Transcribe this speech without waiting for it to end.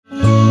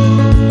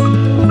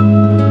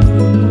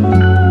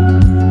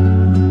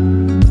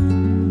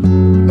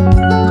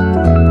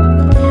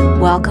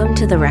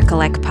the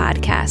Recollect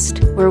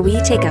podcast, where we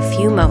take a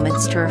few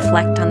moments to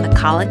reflect on the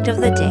collect of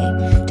the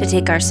day to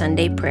take our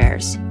Sunday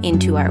prayers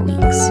into our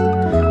weeks.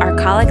 Our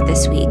collect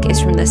this week is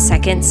from the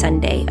second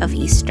Sunday of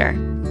Easter.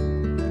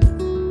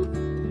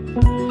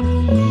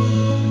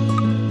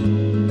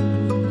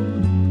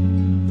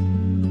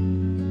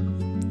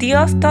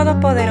 Dios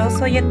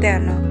Todopoderoso y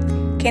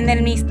Eterno, que en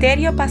el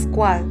misterio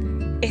pascual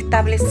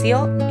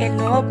estableció el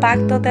nuevo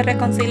pacto de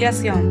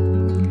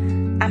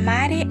reconciliación.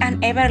 Almighty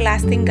and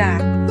everlasting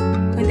God,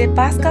 who in the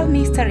Paschal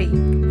mystery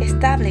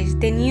established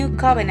the new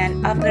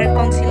covenant of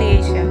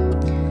reconciliation,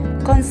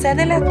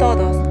 concédele a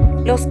todos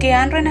los que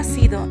han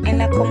renacido en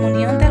la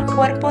comunión del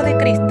cuerpo de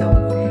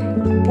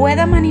Cristo,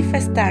 pueda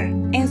manifestar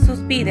en sus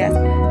vidas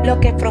lo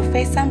que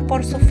profesan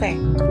por su fe.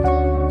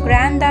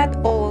 Grant that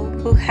all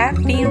who have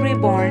been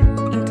reborn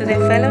into the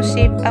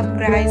fellowship of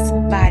Christ's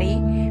body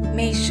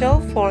may show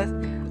forth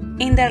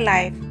in their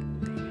life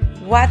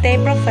what they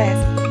profess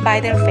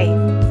by their faith.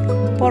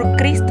 Por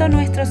Cristo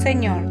nuestro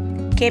Señor,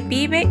 que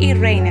vive y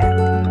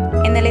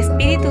reina en el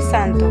Espíritu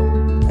Santo,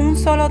 un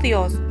solo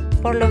Dios,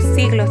 por los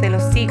siglos de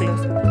los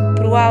siglos,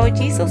 through our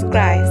Jesus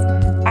Christ,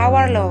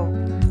 our Lord,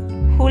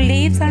 who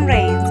lives and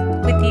reigns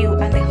with you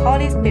and the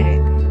Holy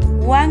Spirit,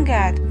 one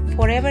God,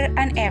 forever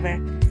and ever.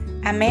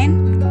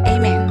 Amen.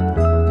 Amen.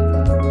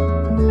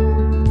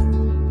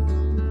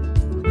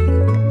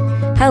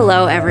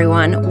 Hello,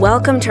 everyone.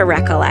 Welcome to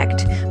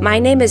Recollect. My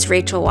name is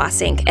Rachel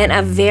Wassink, and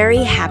a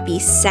very happy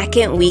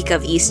second week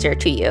of Easter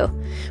to you.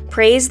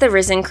 Praise the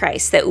risen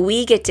Christ that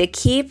we get to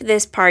keep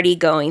this party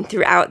going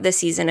throughout the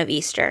season of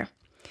Easter.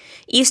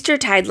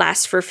 Eastertide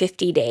lasts for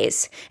 50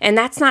 days, and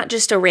that's not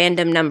just a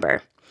random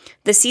number.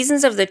 The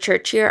seasons of the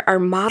church year are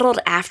modeled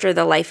after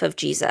the life of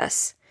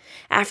Jesus.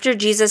 After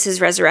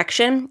Jesus'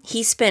 resurrection,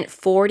 he spent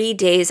 40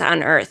 days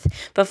on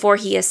earth before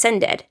he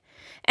ascended.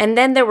 And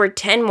then there were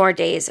 10 more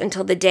days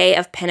until the day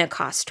of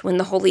Pentecost when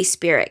the Holy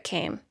Spirit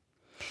came.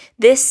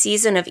 This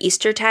season of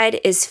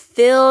Eastertide is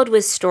filled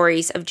with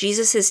stories of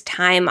Jesus'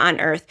 time on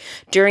earth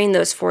during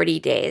those 40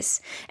 days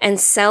and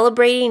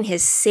celebrating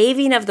his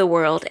saving of the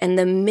world and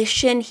the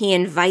mission he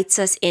invites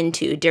us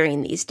into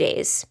during these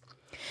days.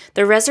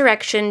 The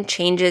resurrection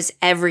changes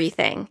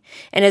everything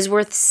and is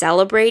worth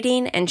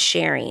celebrating and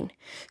sharing.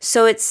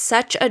 So it's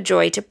such a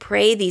joy to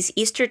pray these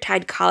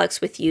Eastertide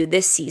collects with you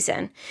this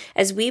season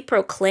as we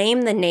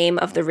proclaim the name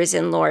of the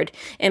risen Lord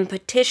and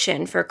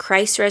petition for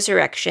Christ's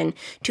resurrection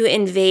to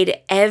invade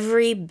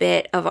every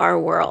bit of our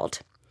world.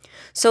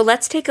 So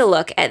let's take a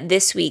look at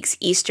this week's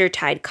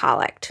Eastertide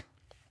collect.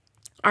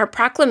 Our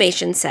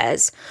proclamation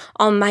says,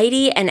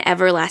 Almighty and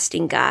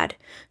everlasting God,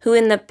 who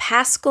in the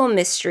Paschal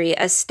mystery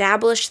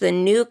established the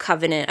new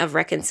covenant of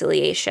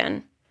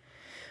reconciliation.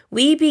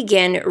 We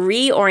begin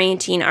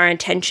reorienting our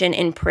attention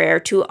in prayer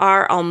to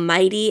our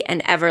Almighty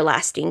and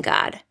everlasting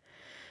God.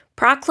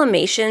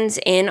 Proclamations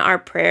in our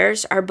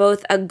prayers are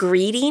both a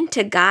greeting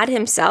to God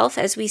himself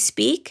as we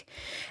speak,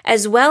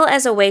 as well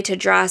as a way to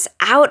draw us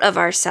out of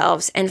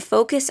ourselves and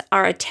focus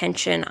our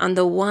attention on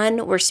the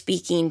one we're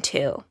speaking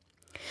to.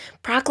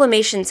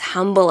 Proclamations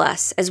humble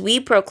us as we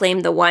proclaim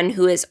the one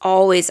who is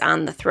always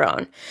on the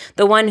throne,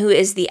 the one who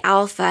is the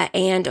Alpha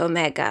and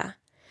Omega.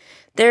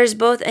 There is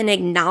both an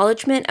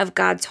acknowledgement of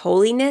God's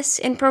holiness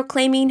in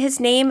proclaiming his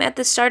name at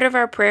the start of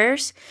our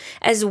prayers,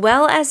 as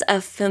well as a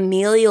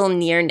familial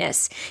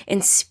nearness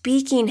in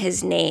speaking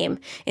his name,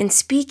 in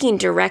speaking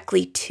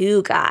directly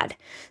to God,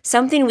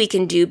 something we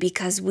can do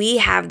because we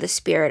have the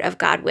Spirit of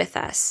God with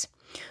us.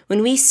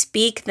 When we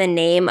speak the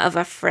name of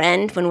a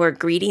friend when we're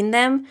greeting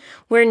them,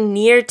 we're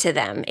near to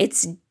them.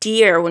 It's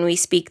dear when we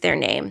speak their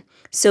name.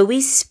 So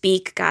we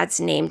speak God's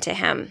name to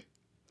him.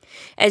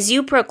 As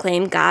you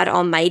proclaim God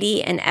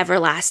Almighty and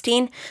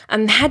everlasting,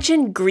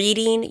 imagine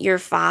greeting your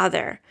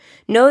Father.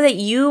 Know that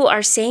you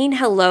are saying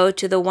hello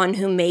to the one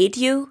who made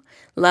you,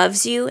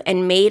 loves you,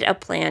 and made a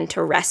plan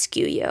to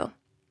rescue you.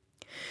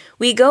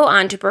 We go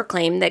on to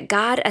proclaim that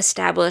God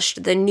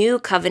established the new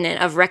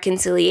covenant of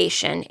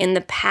reconciliation in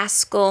the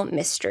Paschal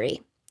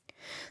mystery.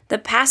 The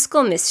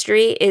Paschal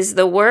mystery is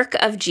the work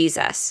of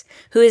Jesus,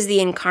 who is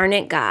the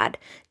incarnate God,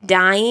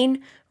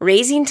 dying,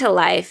 raising to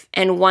life,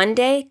 and one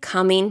day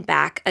coming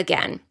back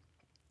again.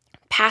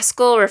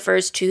 Paschal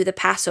refers to the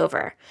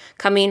Passover,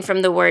 coming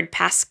from the word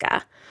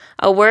Pascha,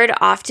 a word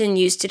often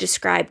used to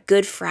describe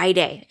Good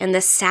Friday and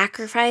the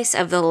sacrifice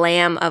of the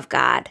Lamb of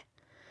God.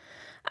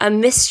 A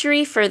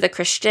mystery for the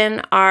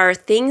Christian are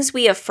things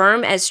we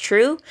affirm as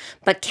true,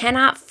 but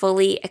cannot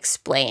fully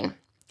explain.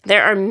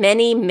 There are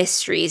many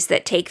mysteries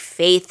that take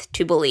faith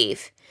to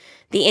believe.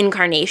 The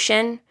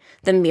incarnation,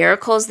 the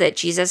miracles that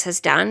Jesus has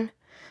done,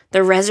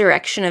 the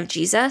resurrection of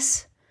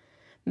Jesus.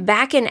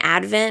 Back in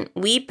Advent,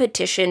 we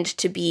petitioned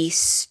to be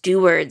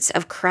stewards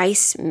of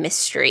Christ's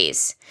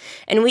mysteries.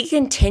 And we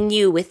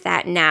continue with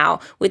that now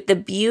with the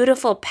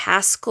beautiful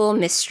Paschal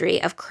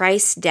mystery of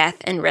Christ's death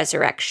and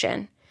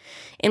resurrection.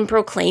 In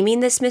proclaiming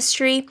this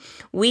mystery,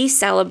 we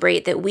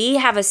celebrate that we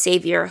have a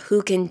Savior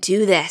who can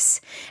do this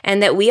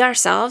and that we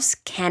ourselves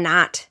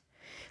cannot.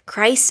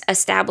 Christ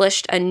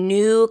established a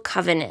new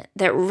covenant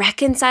that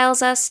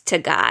reconciles us to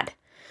God.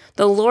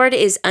 The Lord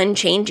is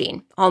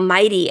unchanging,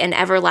 almighty, and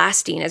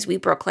everlasting, as we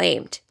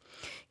proclaimed.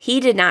 He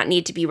did not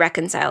need to be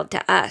reconciled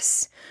to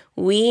us.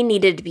 We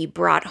needed to be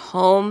brought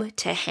home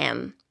to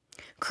him.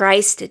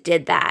 Christ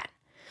did that.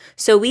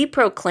 So we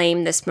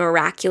proclaim this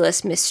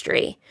miraculous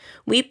mystery.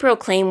 We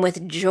proclaim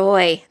with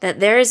joy that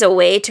there is a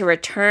way to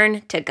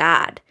return to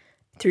God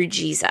through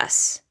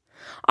Jesus.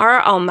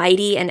 Our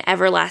almighty and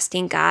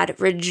everlasting God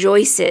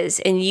rejoices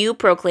in you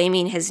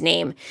proclaiming his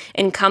name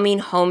and coming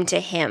home to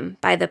him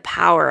by the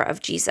power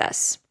of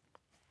Jesus.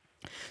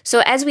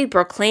 So as we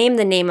proclaim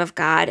the name of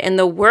God and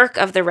the work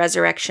of the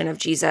resurrection of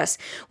Jesus,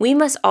 we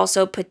must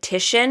also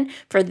petition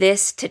for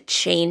this to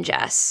change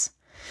us.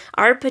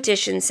 Our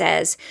petition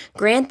says,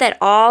 "Grant that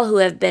all who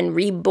have been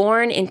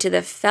reborn into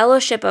the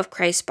fellowship of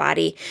Christ's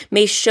body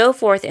may show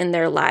forth in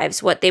their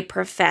lives what they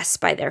profess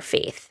by their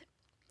faith."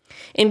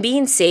 In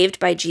being saved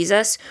by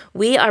Jesus,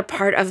 we are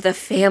part of the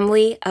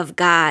family of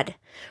God,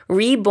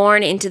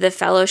 reborn into the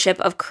fellowship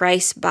of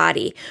Christ's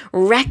body,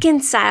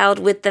 reconciled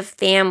with the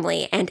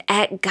family and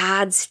at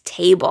God's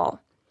table.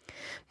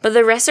 But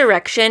the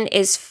resurrection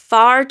is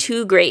far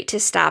too great to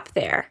stop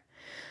there.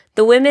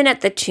 The women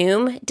at the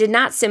tomb did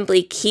not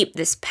simply keep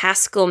this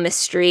paschal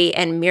mystery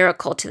and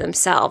miracle to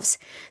themselves.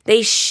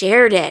 They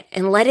shared it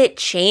and let it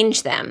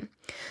change them.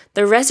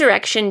 The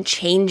resurrection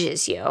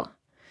changes you.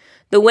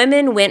 The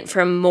women went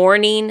from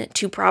mourning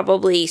to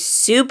probably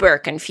super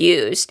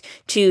confused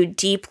to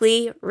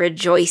deeply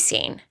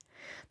rejoicing.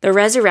 The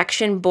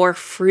resurrection bore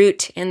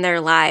fruit in their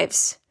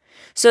lives.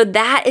 So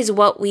that is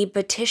what we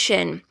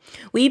petition.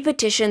 We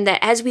petition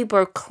that as we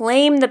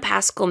proclaim the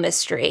paschal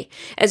mystery,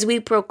 as we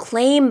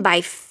proclaim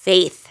by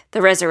faith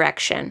the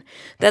resurrection,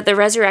 that the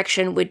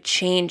resurrection would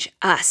change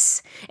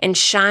us and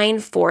shine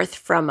forth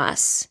from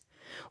us.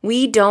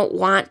 We don't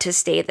want to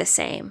stay the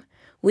same.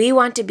 We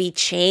want to be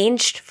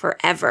changed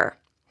forever.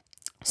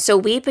 So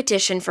we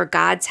petition for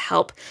God's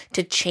help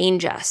to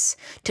change us,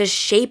 to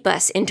shape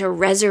us into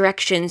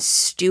resurrection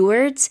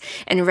stewards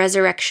and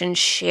resurrection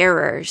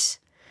sharers.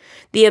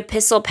 The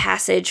epistle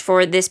passage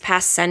for this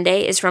past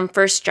Sunday is from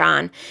 1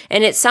 John,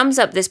 and it sums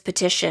up this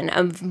petition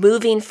of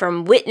moving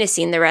from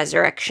witnessing the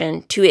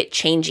resurrection to it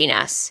changing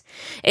us.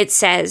 It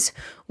says,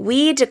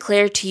 "We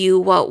declare to you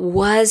what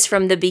was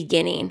from the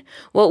beginning,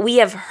 what we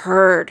have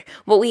heard,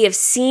 what we have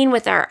seen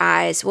with our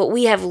eyes, what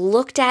we have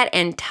looked at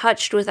and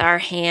touched with our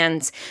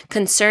hands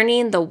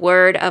concerning the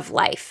word of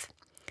life.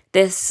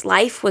 This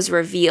life was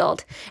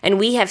revealed, and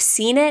we have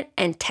seen it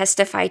and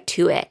testify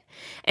to it,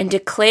 and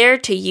declare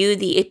to you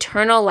the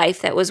eternal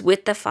life that was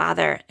with the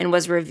Father and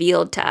was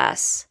revealed to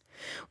us.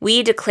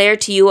 We declare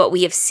to you what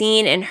we have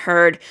seen and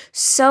heard,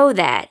 so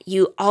that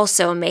you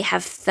also may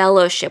have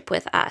fellowship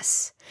with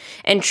us.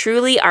 And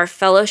truly our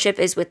fellowship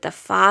is with the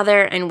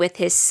Father and with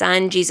his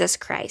Son, Jesus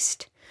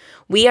Christ.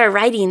 We are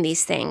writing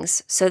these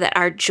things so that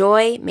our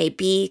joy may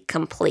be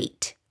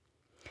complete."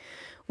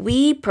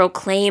 We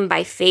proclaim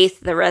by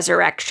faith the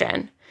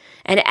resurrection.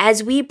 And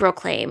as we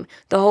proclaim,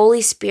 the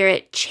Holy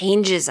Spirit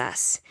changes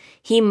us.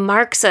 He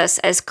marks us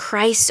as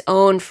Christ's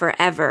own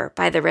forever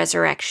by the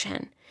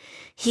resurrection.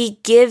 He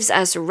gives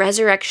us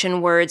resurrection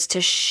words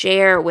to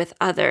share with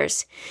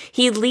others.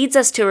 He leads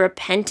us to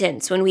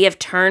repentance when we have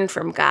turned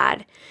from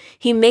God.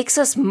 He makes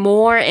us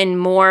more and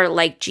more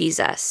like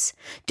Jesus,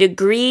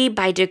 degree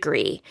by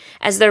degree,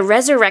 as the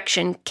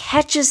resurrection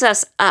catches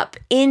us up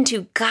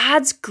into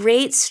God's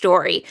great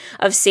story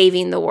of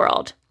saving the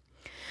world.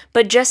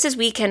 But just as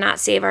we cannot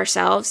save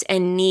ourselves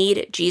and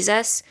need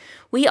Jesus,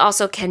 we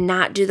also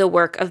cannot do the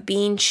work of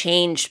being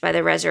changed by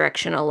the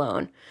resurrection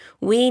alone.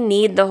 We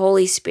need the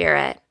Holy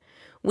Spirit.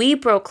 We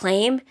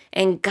proclaim,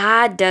 and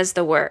God does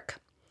the work.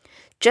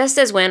 Just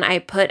as when I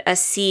put a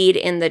seed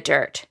in the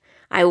dirt,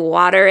 I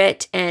water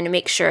it and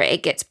make sure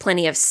it gets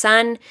plenty of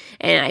sun,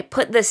 and I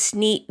put the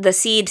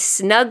seed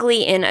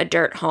snugly in a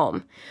dirt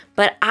home.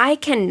 But I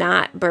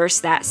cannot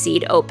burst that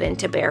seed open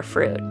to bear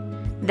fruit.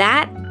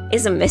 That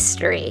is a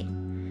mystery.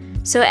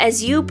 So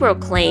as you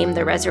proclaim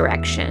the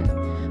resurrection,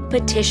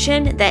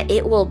 petition that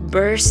it will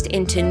burst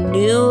into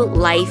new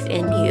life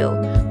in you,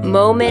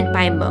 moment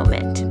by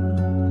moment.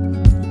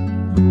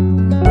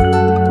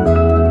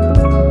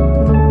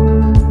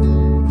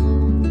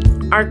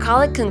 Our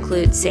collect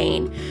concludes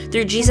saying,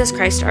 "Through Jesus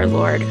Christ our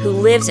Lord, who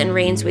lives and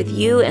reigns with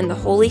you and the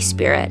Holy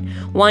Spirit,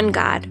 one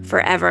God,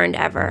 forever and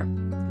ever.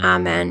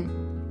 Amen."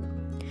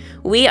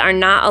 We are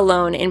not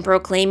alone in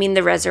proclaiming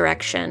the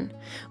resurrection.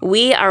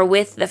 We are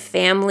with the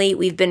family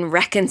we've been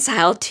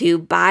reconciled to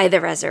by the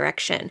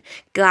resurrection,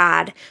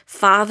 God,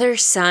 Father,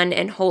 Son,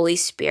 and Holy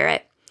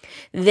Spirit.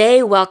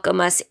 They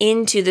welcome us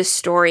into the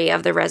story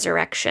of the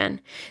resurrection.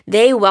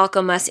 They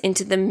welcome us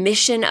into the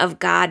mission of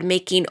God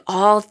making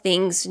all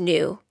things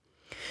new.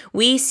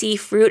 We see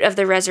fruit of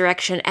the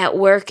resurrection at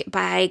work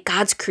by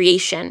God's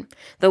creation,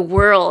 the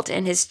world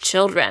and his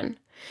children,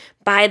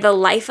 by the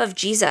life of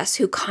Jesus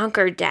who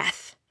conquered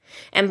death,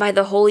 and by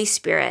the Holy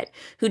Spirit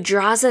who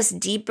draws us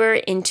deeper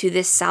into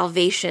this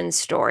salvation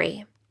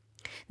story.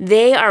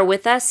 They are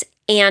with us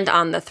and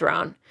on the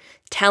throne,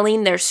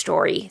 telling their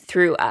story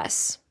through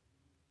us.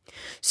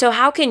 So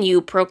how can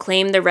you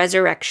proclaim the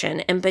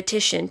resurrection and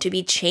petition to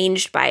be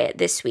changed by it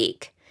this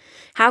week?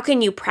 How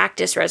can you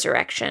practice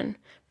resurrection?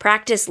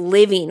 Practice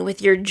living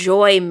with your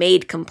joy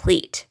made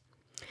complete.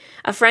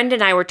 A friend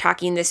and I were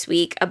talking this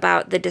week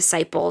about the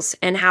disciples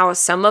and how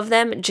some of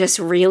them just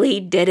really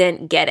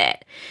didn't get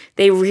it.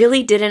 They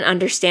really didn't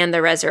understand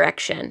the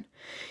resurrection.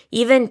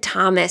 Even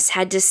Thomas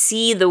had to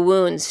see the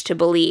wounds to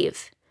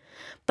believe.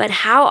 But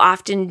how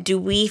often do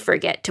we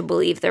forget to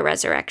believe the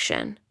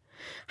resurrection?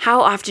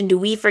 How often do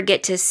we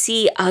forget to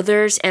see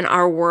others and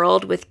our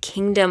world with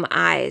kingdom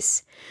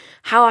eyes?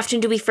 How often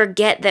do we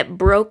forget that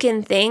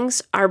broken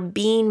things are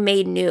being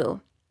made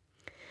new?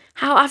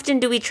 How often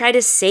do we try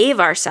to save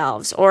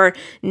ourselves or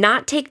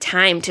not take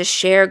time to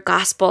share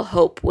gospel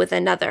hope with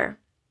another?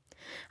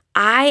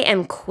 I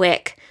am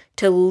quick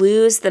to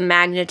lose the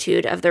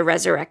magnitude of the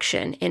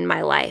resurrection in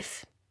my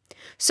life.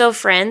 So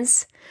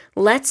friends,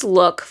 let's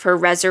look for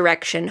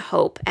resurrection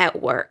hope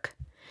at work.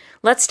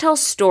 Let's tell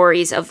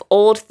stories of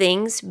old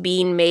things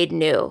being made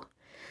new.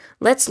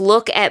 Let's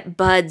look at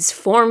buds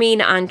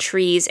forming on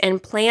trees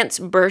and plants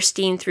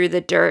bursting through the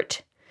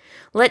dirt.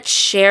 Let's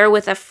share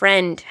with a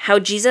friend how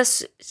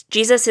Jesus'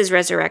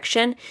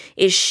 resurrection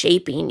is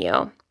shaping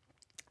you.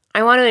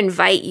 I want to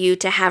invite you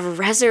to have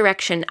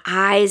resurrection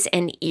eyes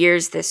and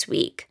ears this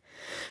week,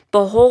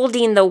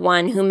 beholding the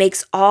one who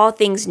makes all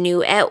things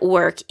new at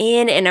work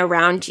in and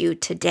around you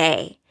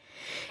today,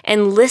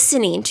 and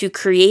listening to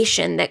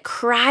creation that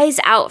cries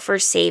out for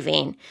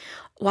saving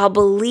while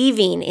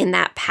believing in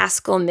that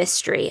paschal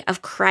mystery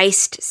of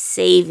Christ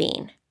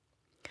saving.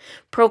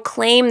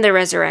 Proclaim the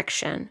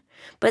resurrection,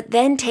 but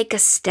then take a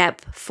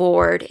step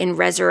forward in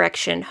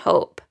resurrection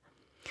hope.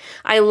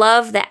 I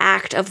love the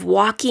act of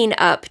walking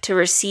up to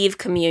receive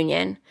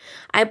communion.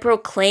 I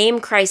proclaim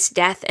Christ's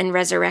death and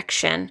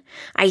resurrection.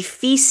 I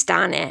feast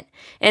on it,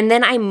 and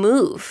then I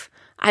move.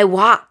 I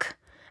walk.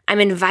 I'm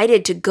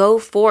invited to go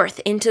forth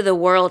into the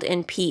world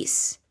in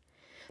peace.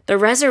 The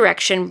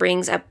resurrection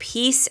brings a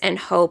peace and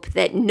hope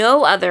that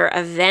no other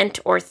event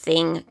or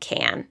thing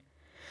can.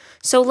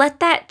 So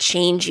let that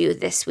change you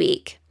this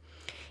week.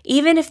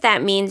 Even if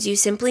that means you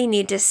simply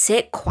need to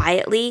sit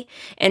quietly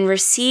and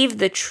receive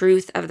the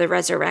truth of the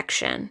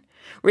resurrection.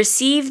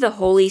 Receive the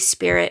Holy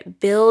Spirit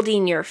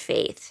building your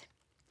faith.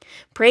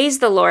 Praise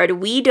the Lord,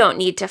 we don't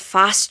need to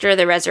foster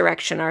the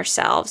resurrection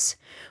ourselves.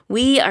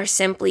 We are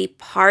simply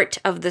part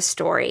of the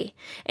story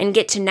and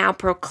get to now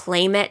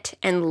proclaim it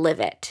and live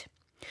it.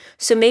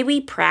 So may we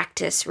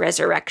practice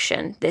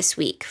resurrection this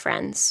week,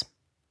 friends.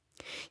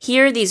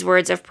 Hear these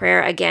words of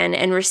prayer again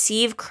and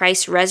receive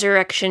Christ's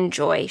resurrection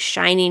joy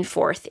shining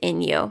forth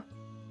in you.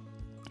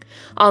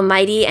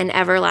 Almighty and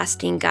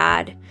everlasting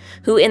God,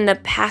 who in the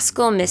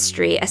paschal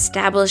mystery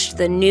established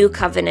the new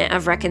covenant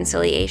of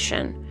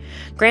reconciliation,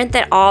 grant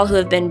that all who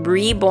have been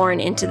reborn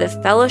into the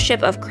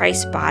fellowship of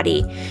Christ's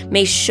body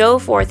may show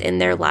forth in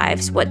their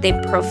lives what they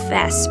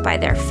profess by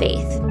their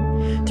faith.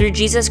 Through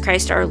Jesus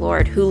Christ our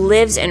Lord, who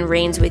lives and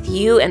reigns with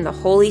you and the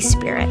Holy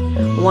Spirit,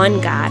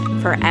 one God,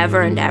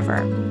 forever and ever.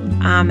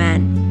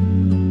 Amen.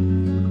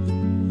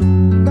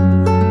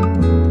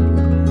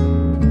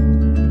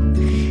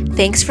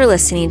 Thanks for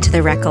listening to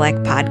the Recollect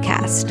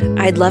podcast.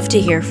 I'd love to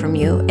hear from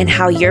you and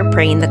how you're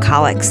praying the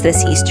collects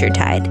this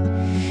Eastertide.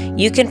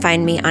 You can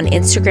find me on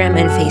Instagram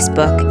and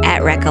Facebook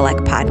at Recollect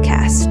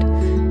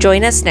Podcast.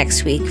 Join us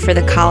next week for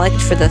the collect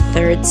for the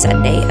third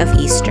Sunday of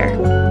Easter.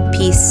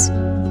 Peace.